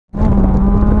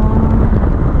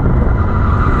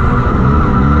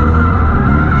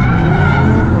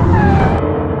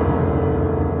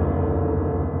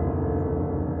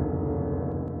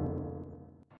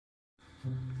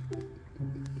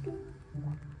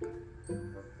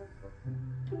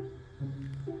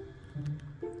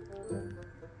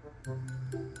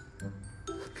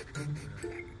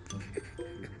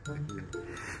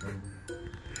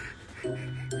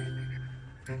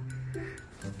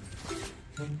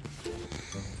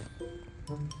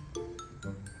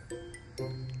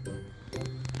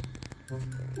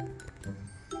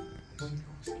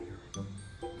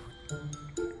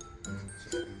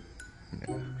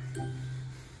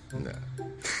No.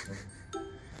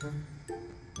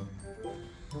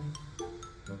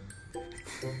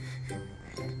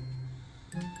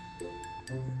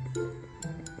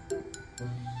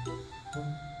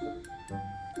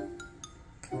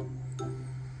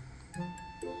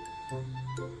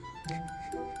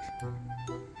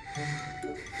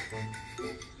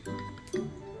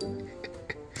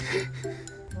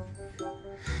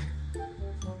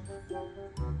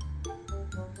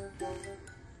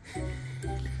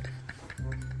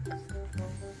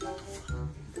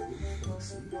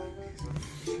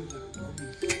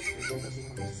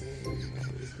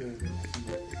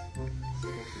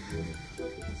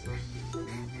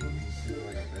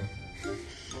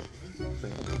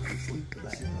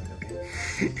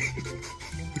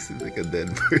 He seems like a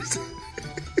dead person.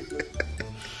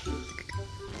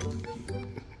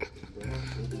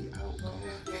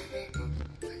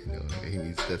 He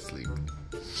needs that sleep.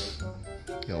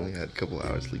 He only had a couple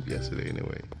hours sleep yesterday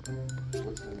anyway.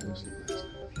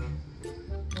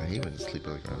 And he went to sleep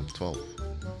like around 12.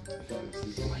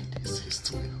 Like this is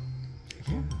 12.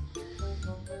 Yeah.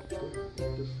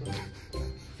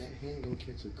 That hand gonna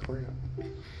catch a crab.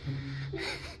 He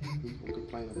gonna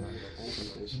complain about it. I don't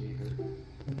think that shit hurt.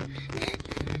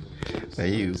 Now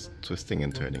he was twisting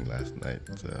and turning last night,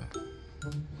 so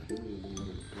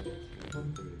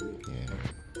yeah.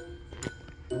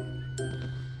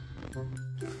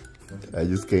 I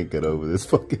just can't get over this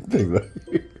fucking thing right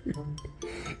here.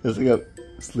 It's like I'm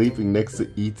sleeping next to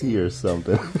E.T. or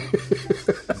something.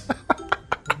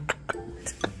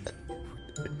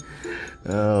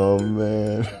 Oh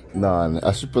man. Nah,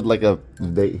 I should put like a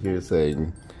date here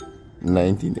saying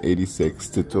 1986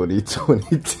 to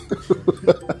 2022.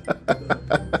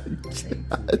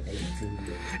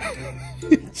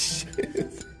 Shit.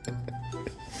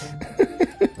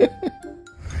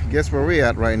 Guess where we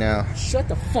at right now? Shut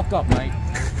the fuck up, Mike.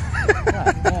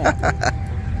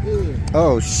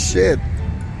 Oh shit.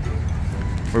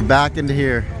 We're back into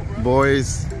here,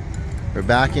 boys. We're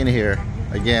back in here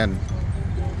again.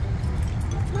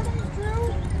 My name's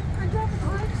Drew. I drive a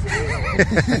car.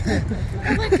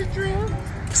 I like to drill.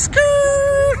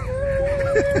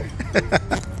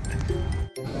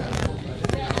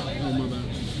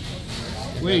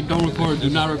 Wait, don't record. Do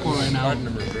not record right now.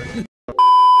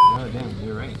 Oh damn,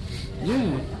 you're right.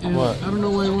 Yeah. And What? I don't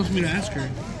know why he wants me to ask her.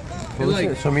 What was Like-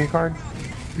 it? Show me your card.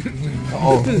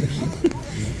 Oh.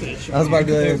 I was about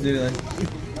to do that.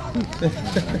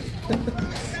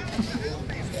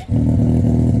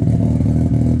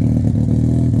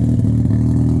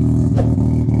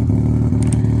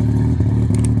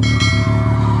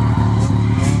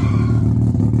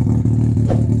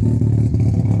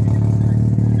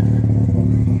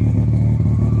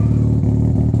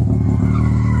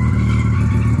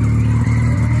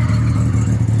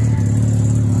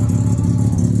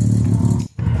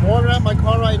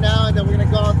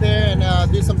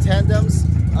 Do some tandems.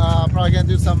 Probably gonna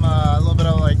do some a little bit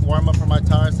of like warm up for my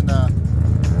tires in the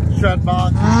shred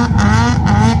box.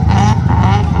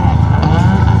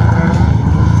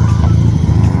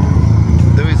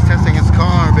 Louis is testing his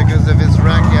car because of his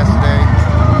wreck yesterday.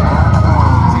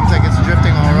 Seems like it's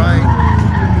drifting all right.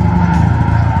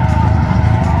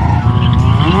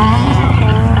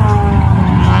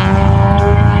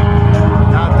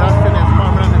 Now Dustin is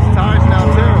warming up his tires now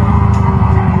too.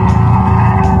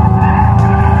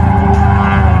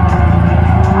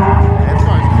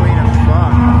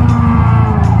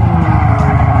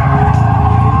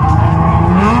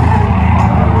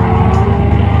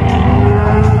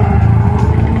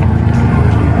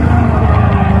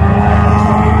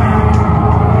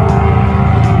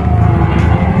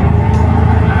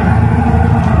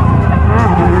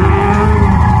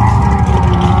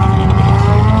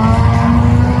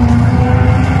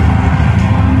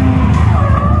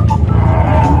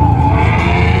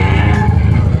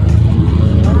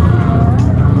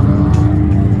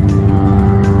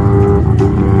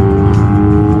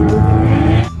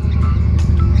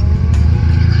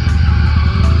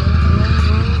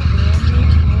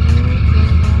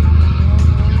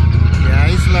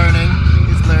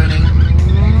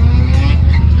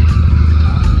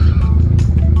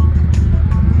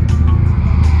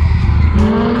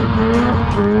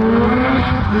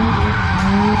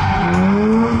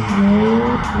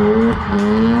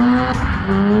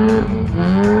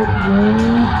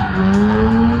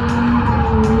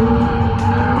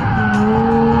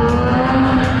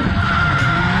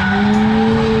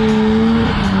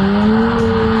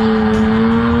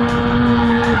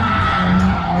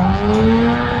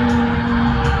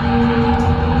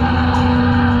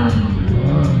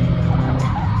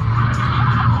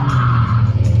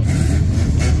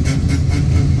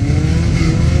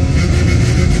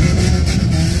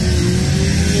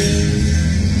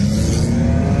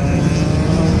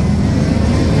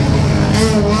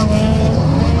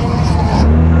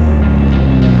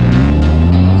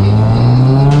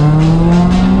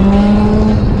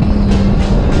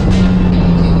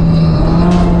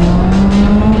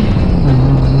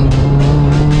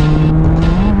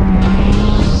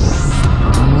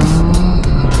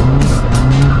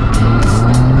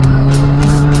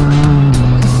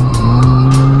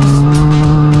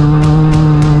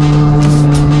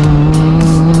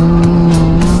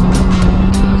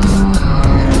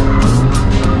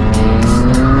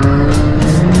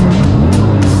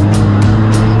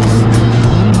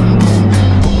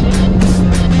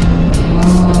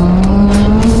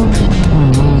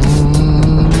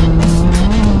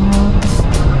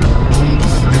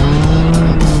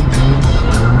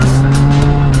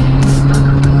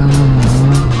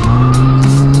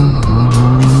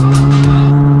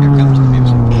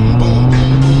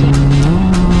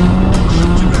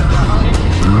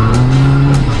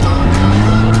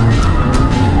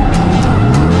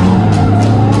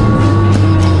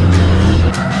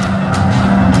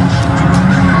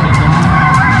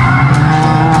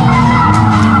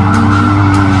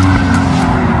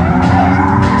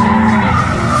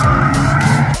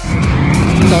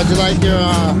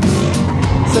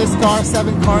 6-car,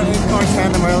 7-car, 8-car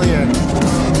tandem earlier.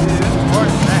 More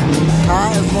than that.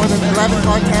 It was more than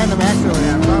 11-car tandem actually.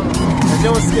 Yeah, probably. And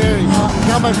it was scary. I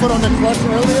got my foot on the clutch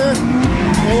earlier.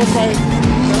 It was like,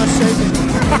 it was shaking.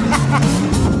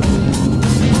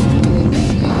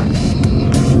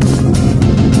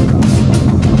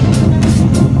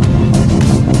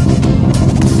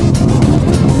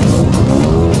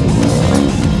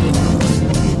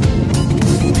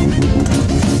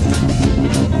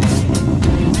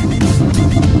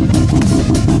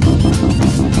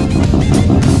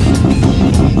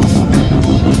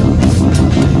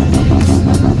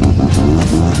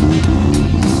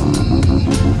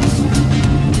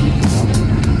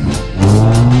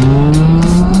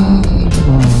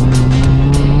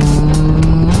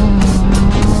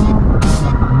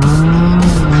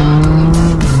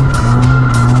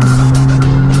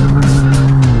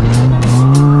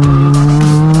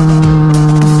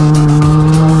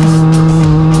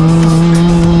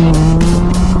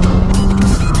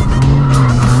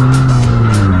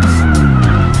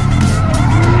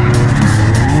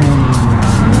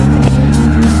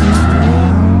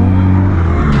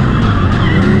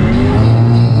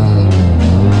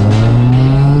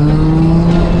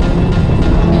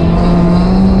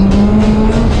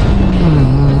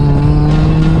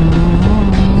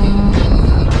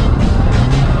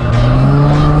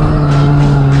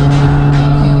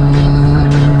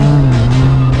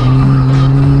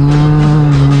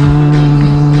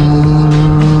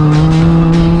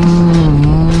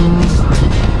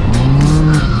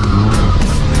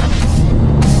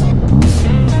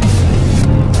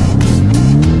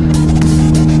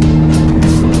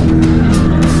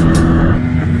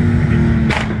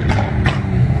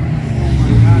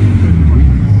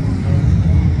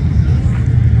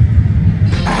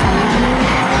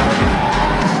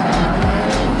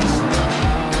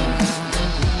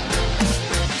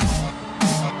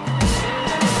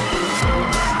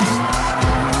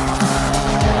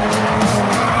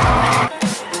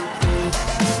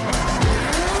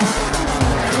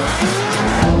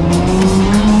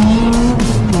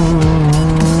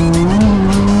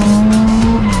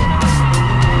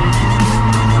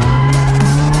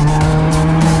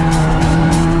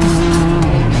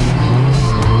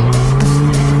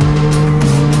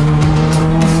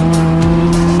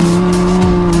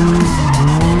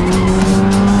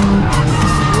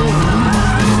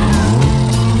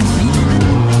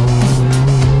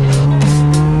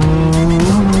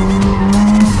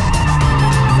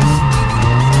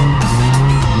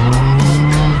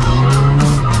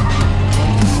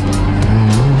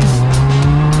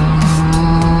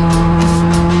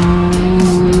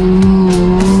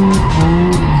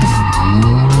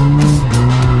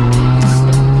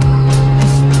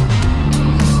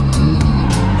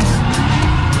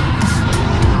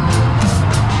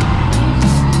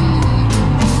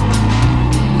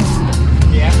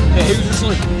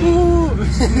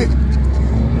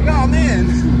 Oh man.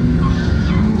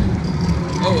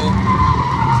 Oh well.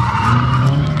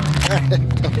 Get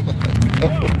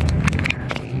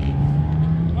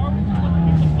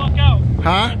the fuck out.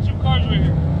 Huh? Got 2 cars right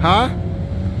here. Huh?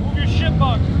 Move your shit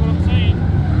box is what I'm saying.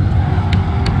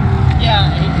 Yeah,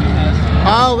 he has.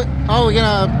 Oh, we're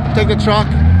gonna take the truck?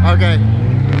 Okay.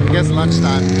 I guess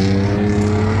lunchtime.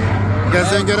 You guys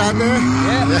doing good out there?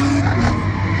 Yeah.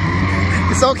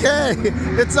 It's okay.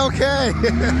 It's okay.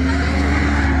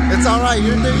 It's all right.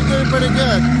 You're doing pretty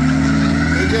good.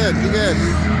 You're good. You're good.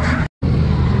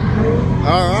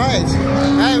 All right.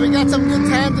 Hey, we got some good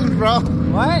tandems, bro.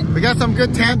 What? We got some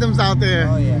good tandems out there.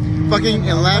 Oh yeah. Fucking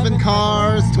 11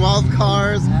 cars, 12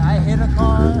 cars. I hit a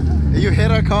car. You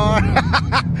hit a car.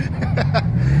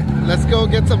 Let's go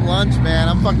get some lunch, man.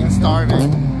 I'm fucking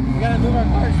starving. We gotta move our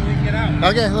cars so we can get out.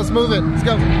 Okay, let's move it. Let's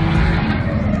go.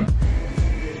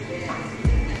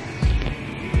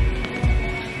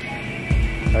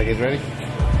 Are you guys ready?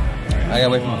 I gotta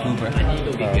wait for my food, bro. I need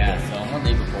to go get gas, so I'm gonna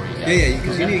leave before you guys. Yeah,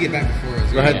 because you need to get back before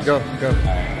us. Go ahead, go.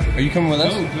 Are you coming with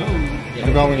us?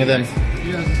 I'm going with them.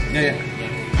 Yeah.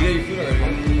 You got your food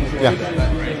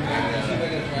already?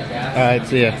 Yeah. Alright,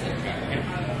 see ya.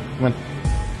 Come on.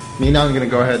 Nino's gonna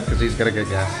go ahead because he's gotta get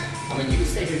gas. I mean, you can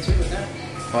stay here too with that.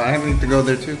 Well, I need to go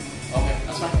there too. Okay,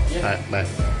 that's fine. Yeah. Alright, bye.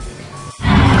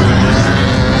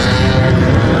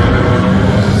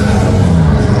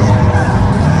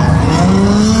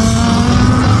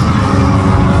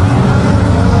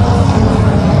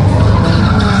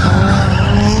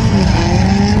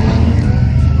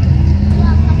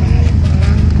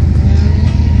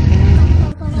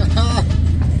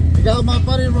 Got my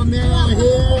buddy Romero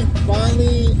here,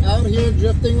 finally out here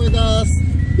drifting with us.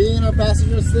 being in our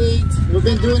passenger seat. We've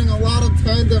been doing a lot of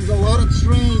tandems, a lot of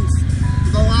trains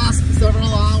for the last several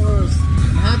hours.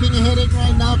 I'm having a headache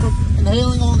right now from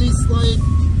inhaling all these like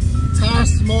tire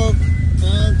smoke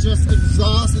and just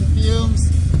exhaust and fumes.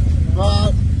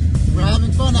 But we're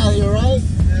having fun out here, right?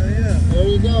 Hell yeah. There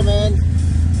you go, man.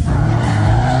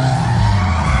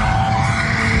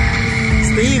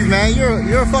 Steve, man,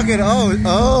 you're fucking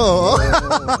oh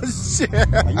shit.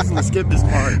 I usually skip this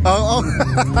part. Oh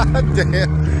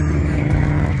damn.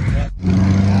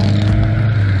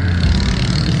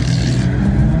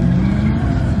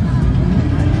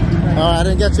 Oh, I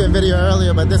didn't get you a video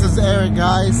earlier, but this is Eric,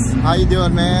 guys. How you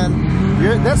doing, man?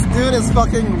 This dude is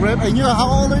fucking ripped. And how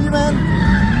old are you, man?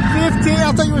 15?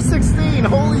 I thought you were 16.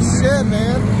 Holy shit,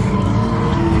 man.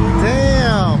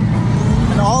 Damn.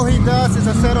 And all he does is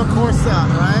a Assetto Corsa,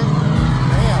 right?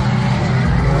 Damn.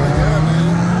 Really good,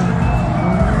 man.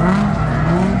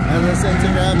 And this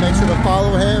Instagram, make sure to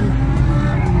follow him.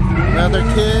 Another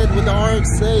kid with the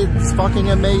RX7. It's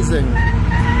fucking amazing.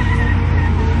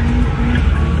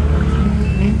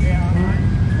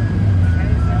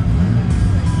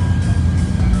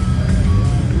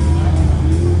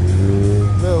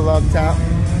 Little love tap,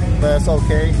 but it's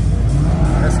okay.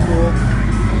 That's cool.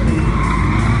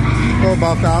 A little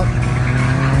buff out.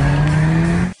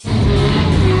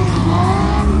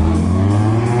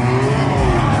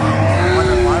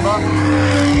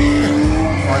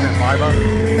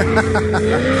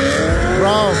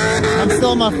 Bro, I'm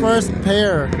still my first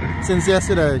pair since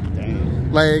yesterday.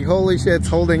 Like, holy shit, it's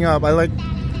holding up. I'm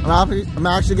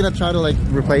actually gonna try to like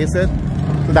replace it,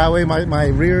 so that way my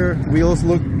rear wheels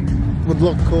would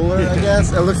look cooler. I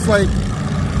guess it looks like,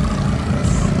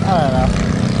 I don't know,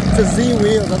 it's a Z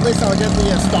wheels. At least I'll get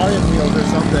the started wheels or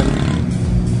something.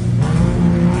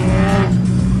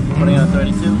 Putting on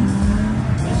 32.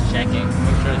 Just checking.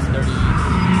 Make sure it's 30.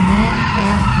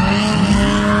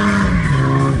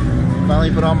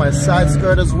 Finally put on my side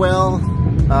skirt as well.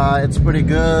 It's pretty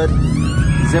good.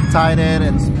 Zip tied it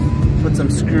and put some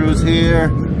screws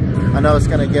here. I know it's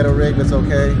gonna get a rig, but it's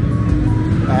okay.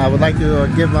 I would like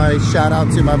to give my shout out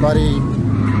to my buddy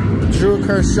Drew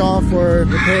Kershaw for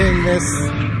repairing this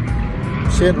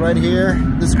shit right here.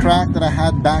 This crack that I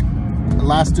had back the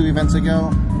last 2 events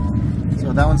ago.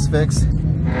 So that one's fixed.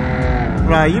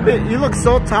 Right, you look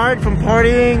so tired from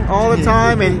partying all the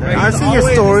time, and I've seen your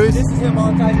stories. This is him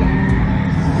all the time.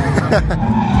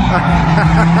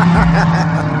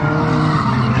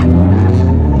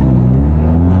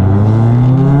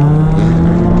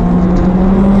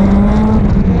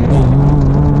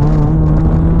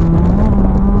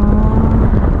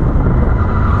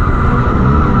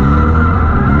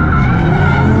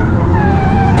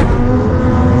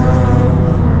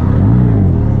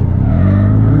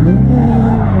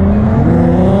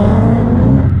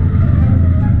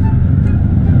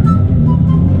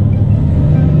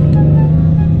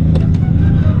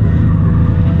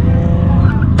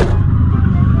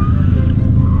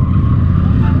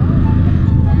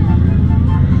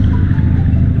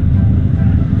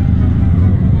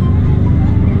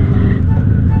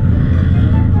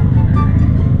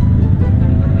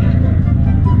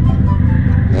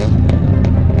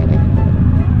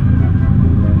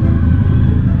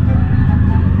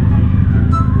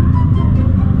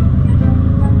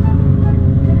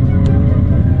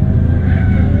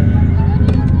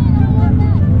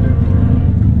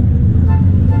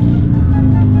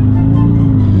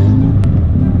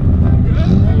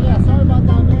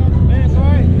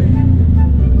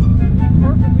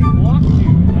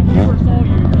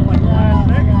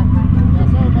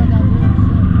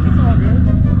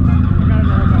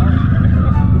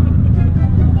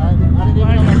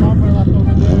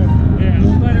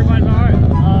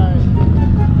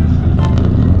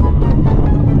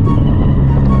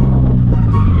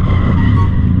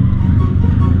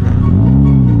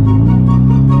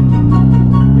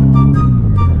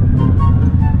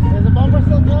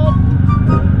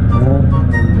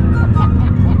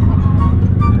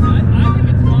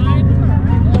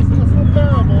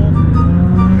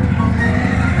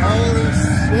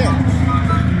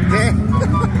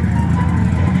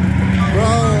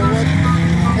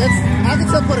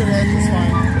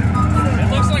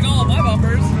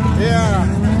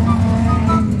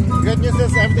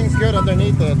 Everything's good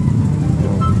underneath it.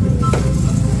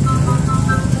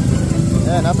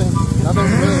 Yeah, nothing's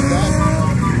really bad.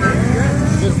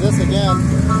 Just this again.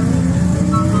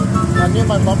 I knew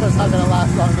my bumper's not gonna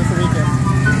last long this weekend.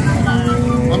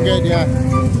 I'm good, yeah.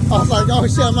 I was like, oh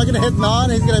shit, am I gonna hit non?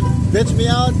 He's gonna bitch me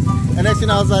out. And next thing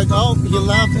I was like, oh, he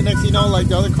left. And next thing you know, like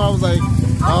the other car was like,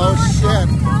 oh shit.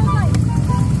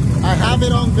 I have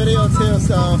it on video too,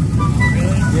 so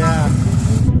yeah.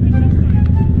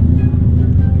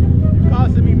 You're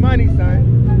costing me money, son.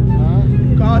 Huh?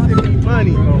 You're costing me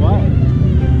money. For what?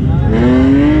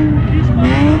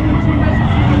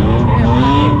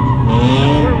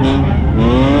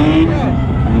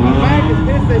 My bag is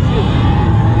pissed at you.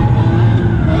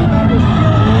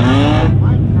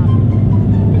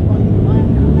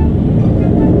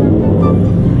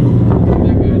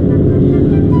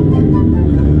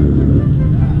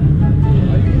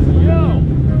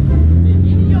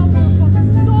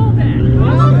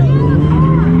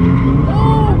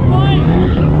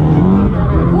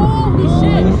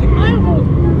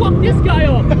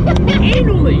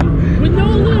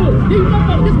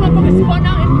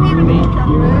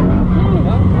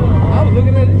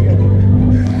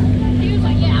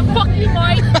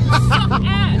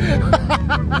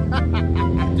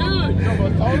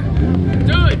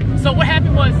 Dude, so what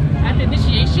happened was, at the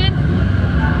initiation,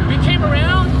 we came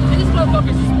around, and this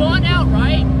motherfucker spun out,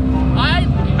 right?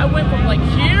 I went from like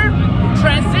here,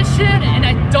 transition, and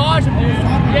I dodged him.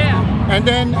 Yeah. And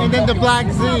then the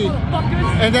Black Z.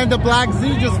 And then the Black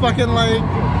Z just fucking like,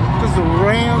 just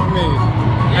rammed me.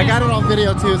 I got it on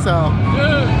video too, so.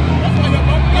 Dude,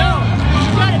 yo,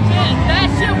 you gotta admit, that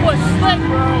shit was slick,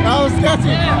 bro. That was sketchy.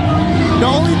 Yeah. The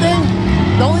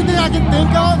only thing I can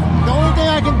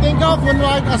think of when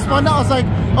like I spun out, I was like,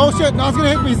 oh shit, now it's gonna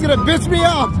hit me, he's gonna bitch me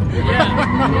up.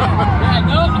 Yeah,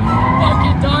 no, I'm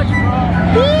fucking dodging, bro.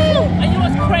 Woo! And you know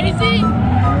what's crazy?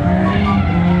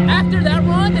 After that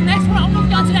run, the next one I almost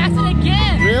got to the accident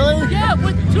again. Really? Yeah,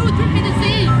 with 2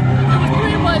 350Zs. It was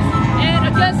 3 of us, and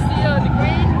against the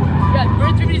green, yeah, the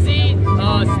green 350Z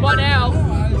spun out,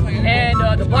 and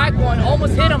the black one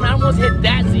almost hit him, and I almost hit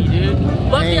that Z, dude.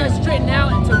 Luckily I straightened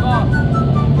out and took off.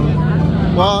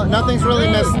 Well, nothing's really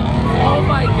missed. Oh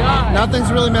my god. Nothing's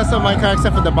really messed up my car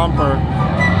except for the bumper.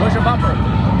 Where's your bumper?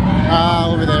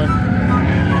 Over there.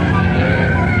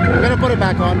 I'm gonna put it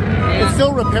back on. It's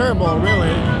still repairable,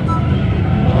 really.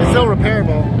 It's still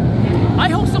repairable. I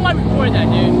hope somebody recorded that,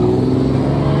 dude.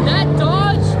 That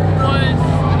Dodge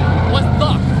was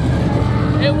luck.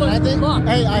 It was luck.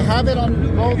 Hey, I have it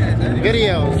on both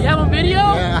videos. You have a video?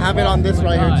 Yeah, I have it on this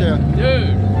right here too.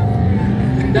 Dude,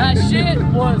 that shit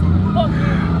was fucking.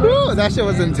 Woo, that shit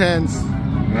was intense. I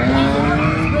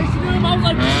was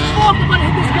like, fuck, I'm gonna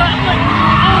hit this guy. I'm like,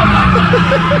 oh my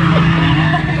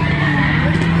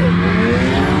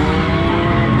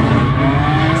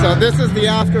god. So this is the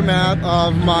aftermath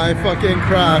of my fucking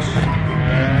crash.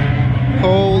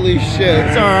 Holy shit.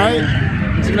 It's alright.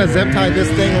 I'm just gonna zip tie this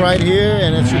thing right here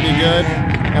and it should be good.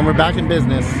 And we're back in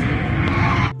business.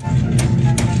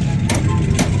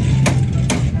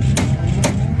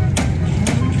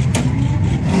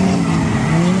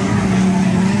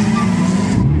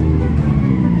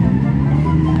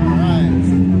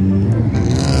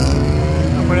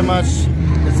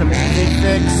 It's a big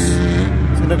fix.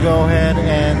 It's gonna go ahead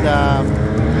and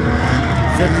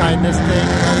zip tie this thing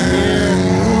right here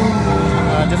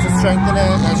just to strengthen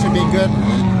it. That should be good.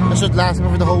 That should last me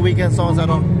for the whole weekend as long as I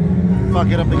don't fuck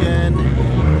it up again.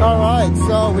 Alright,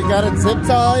 so we got it zip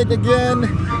tied again.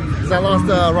 I lost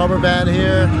the rubber band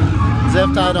here.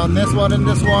 Zip tied on this one and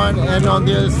this one and on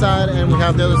the other side, and we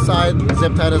have the other side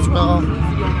zip tied as well.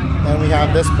 And we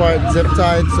have this part zip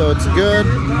tied, so it's good.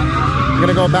 I'm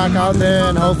gonna go back out there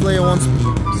and hopefully it won't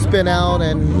spin out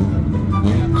and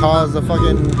cause a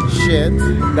fucking shit.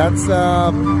 That's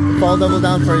fall double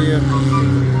down for you.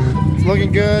 It's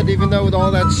looking good, even though with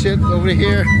all that shit over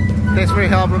here. Thanks for your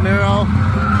help, Ramiro.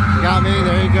 You got me,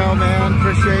 there you go, man.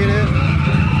 Appreciate it.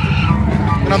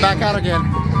 And I'm back out again.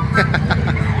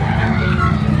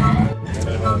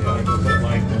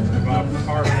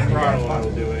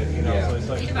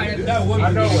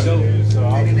 I know what it is, so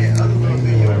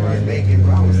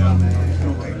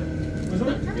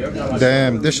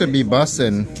Damn, this should be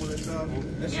bussin'.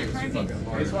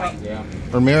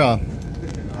 Ramiro,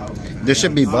 this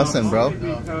should be bussin', bro.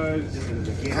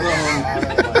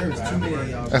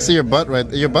 I see your butt right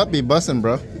there. Your butt be bussin',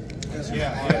 bro.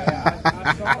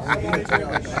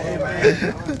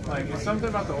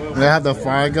 They have the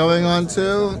fire going on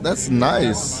too. That's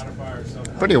nice.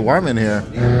 Pretty warm in here.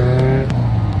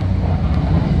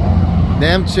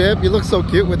 Damn, Chip, you look so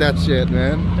cute with that shit,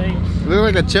 man. Thanks. You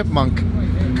look like a chipmunk.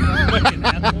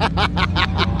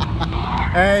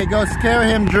 Hey, go scare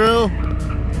him, Drew.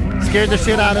 Scared the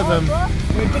shit out of him.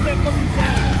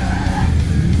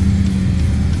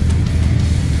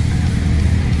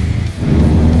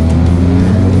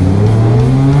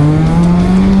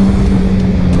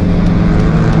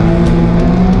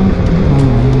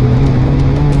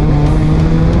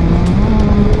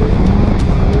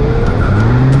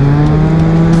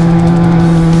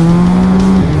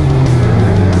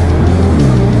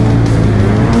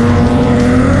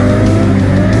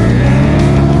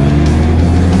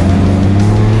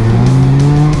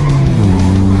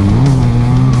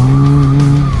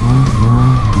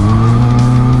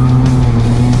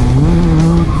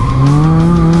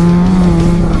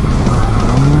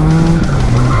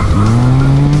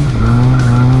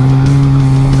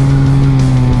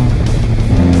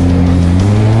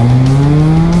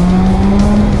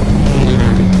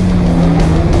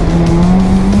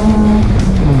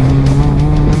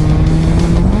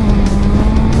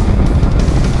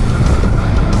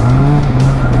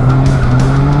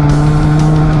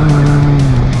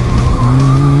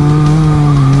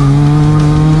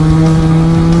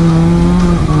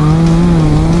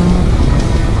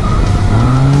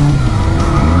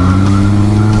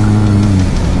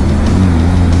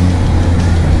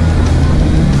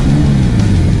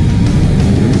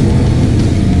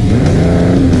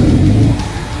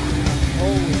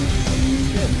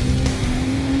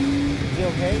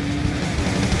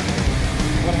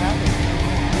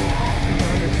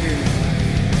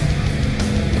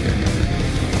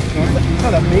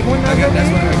 Oh, the big one? That's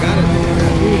why I got it.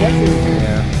 Dude, that's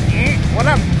Yeah. What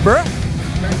up, bro?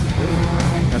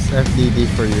 That's FDD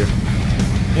for you.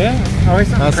 Yeah. Oh, it's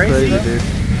not That's crazy, bro. dude.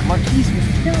 Marquise was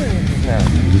killing it just now.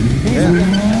 Yeah.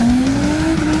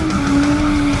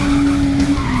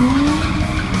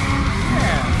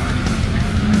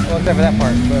 Well, except for that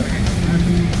part, but.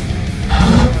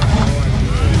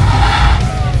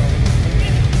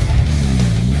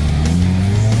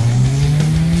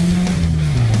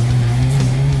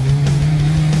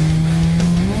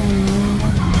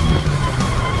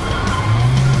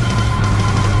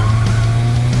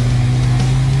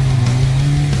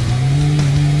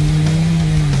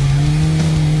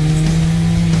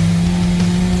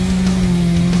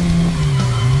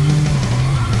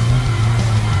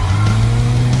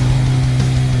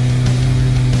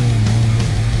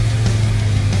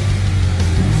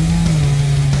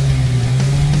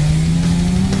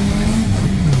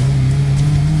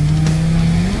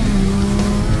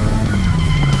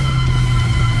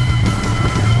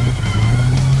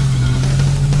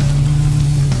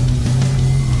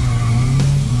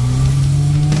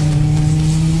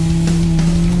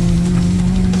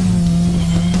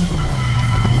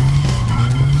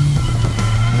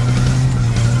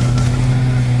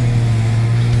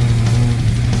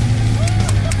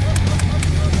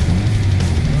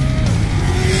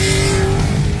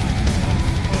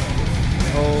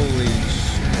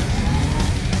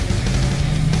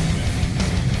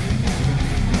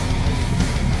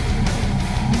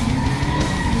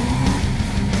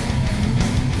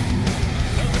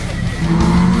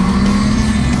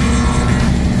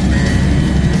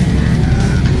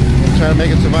 Try to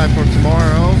make it survive for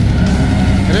tomorrow.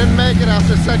 I didn't make it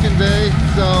after second day,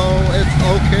 so it's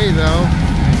okay though.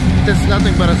 It's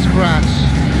nothing but a scratch.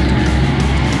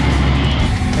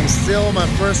 And still my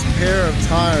first pair of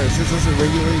tires. This is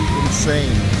really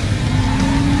insane.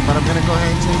 But I'm gonna go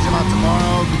ahead and change them out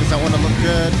tomorrow because I want to look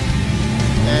good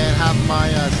and have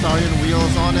my Stallion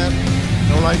wheels on it.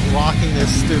 No like rocking this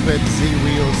stupid Z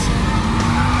wheels.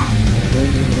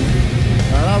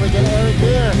 Alright, we get Eric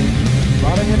here.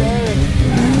 Bottom with Eric.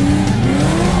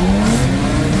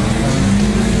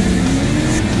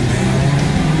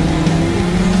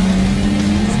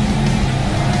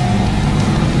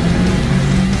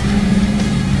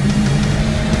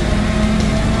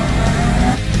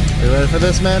 You ready for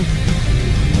this, man?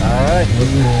 All right.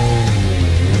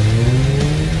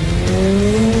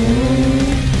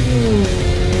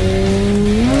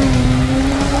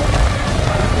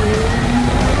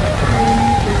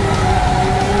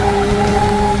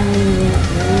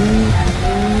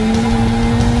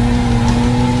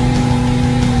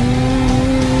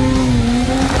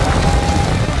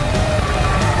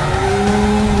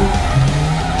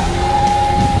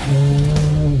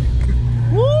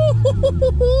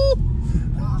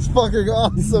 It's fucking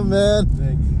awesome, man.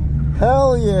 Thanks.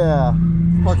 Hell yeah.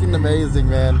 Fucking amazing,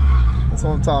 man. That's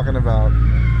what I'm talking about.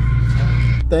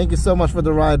 Thank you so much for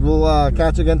the ride. We'll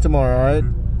catch you again tomorrow, alright?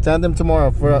 Tandem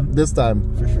tomorrow for this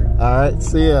time. For sure. Alright,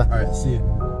 see ya. Alright, see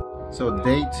ya. So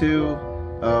day 2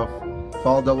 of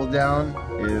Fall Double Down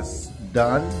is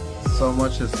done. So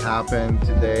much has happened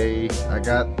today. I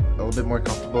got a little bit more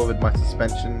comfortable with my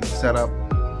suspension setup,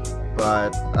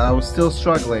 but I was still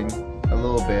struggling a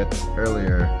little bit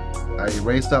earlier. I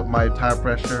raised up my tire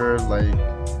pressure like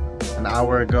an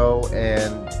hour ago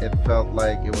and it felt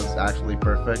like it was actually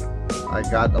perfect. I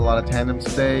got a lot of tandems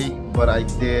today, but I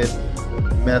did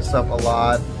mess up a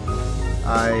lot.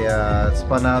 I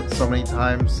spun out so many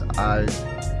times. I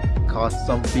caused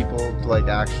some people to like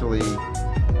actually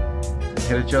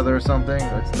hit each other or something.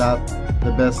 It's not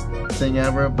the best thing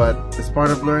ever, but it's part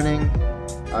of learning.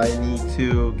 I need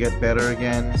to get better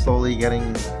again, slowly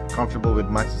getting comfortable with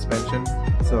my suspension.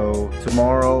 So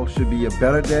tomorrow should be a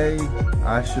better day.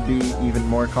 I should be even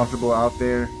more comfortable out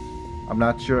there. I'm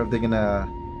not sure if they're gonna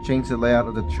change the layout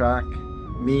of the track.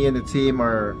 Me and the team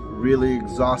are really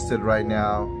exhausted right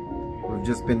now. We've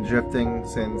just been drifting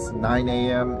since 9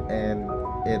 a.m. and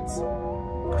it's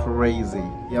crazy.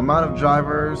 The amount of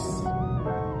drivers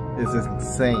is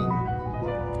insane.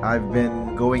 I've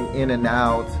been going in and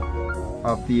out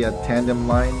of the tandem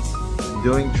lines,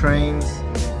 doing trains.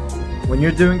 When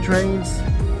you're doing trains,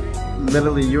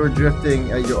 literally you're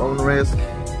drifting at your own risk.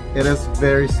 It is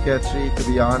very sketchy, to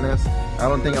be honest. I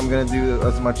don't think I'm gonna do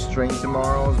as much train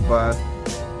tomorrows, but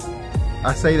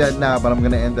I say that now, but I'm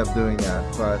gonna end up doing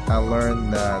that. But I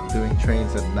learned that doing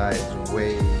trains at night is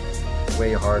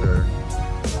way harder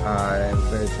and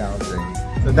very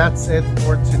challenging. So that's it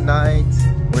for tonight.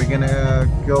 We're gonna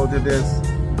go to this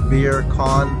beer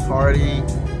con party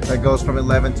that goes from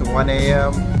 11 to 1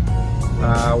 a.m.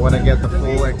 I want to get the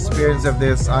full experience of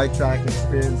this iTrack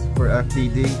experience for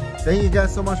FDD. Thank you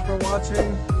guys so much for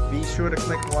watching. Be sure to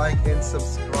click like and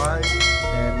subscribe,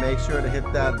 and make sure to hit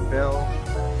that bell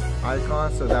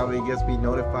icon so that way you guys be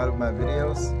notified of my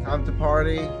videos. Time to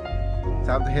party,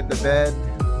 time to hit the bed,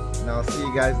 and I'll see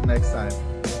you guys next time.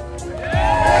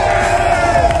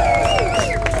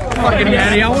 Fucking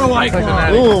Daddy, I want a white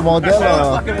claw. Ooh,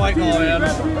 Modelo. Fucking white claw, man.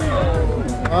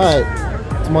 Alright,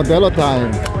 it's Modelo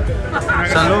time.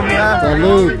 Salud, man.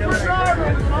 Salud.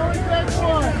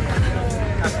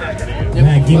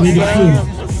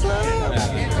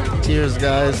 Cheers,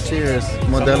 guys. Cheers.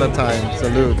 Modelo time.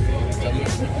 Salud.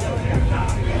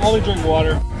 I only drink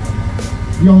water.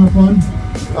 Y'all have fun?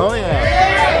 Oh, yeah.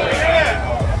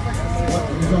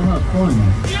 Y'all have fun?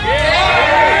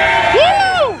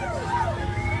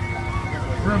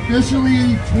 We're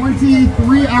officially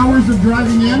 23 hours of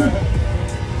driving in.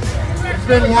 It's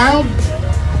been wild.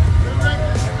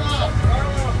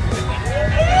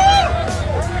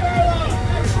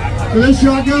 So this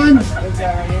shotgun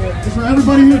is for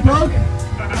everybody who broke,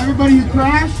 everybody who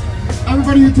crashed,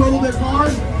 everybody who totaled their car.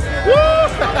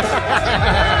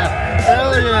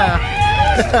 Hell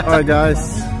yeah. Alright,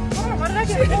 guys. What did I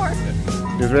get for?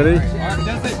 You ready?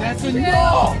 That's a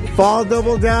no. Fall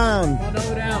double down.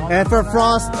 Double down. And for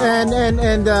Frost and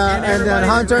then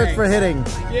Hunter for hitting.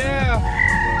 Yeah.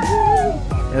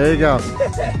 There you go.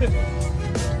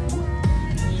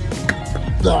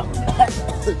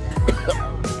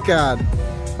 God.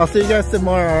 I'll see you guys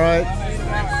tomorrow, alright?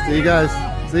 See you guys.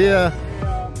 See ya.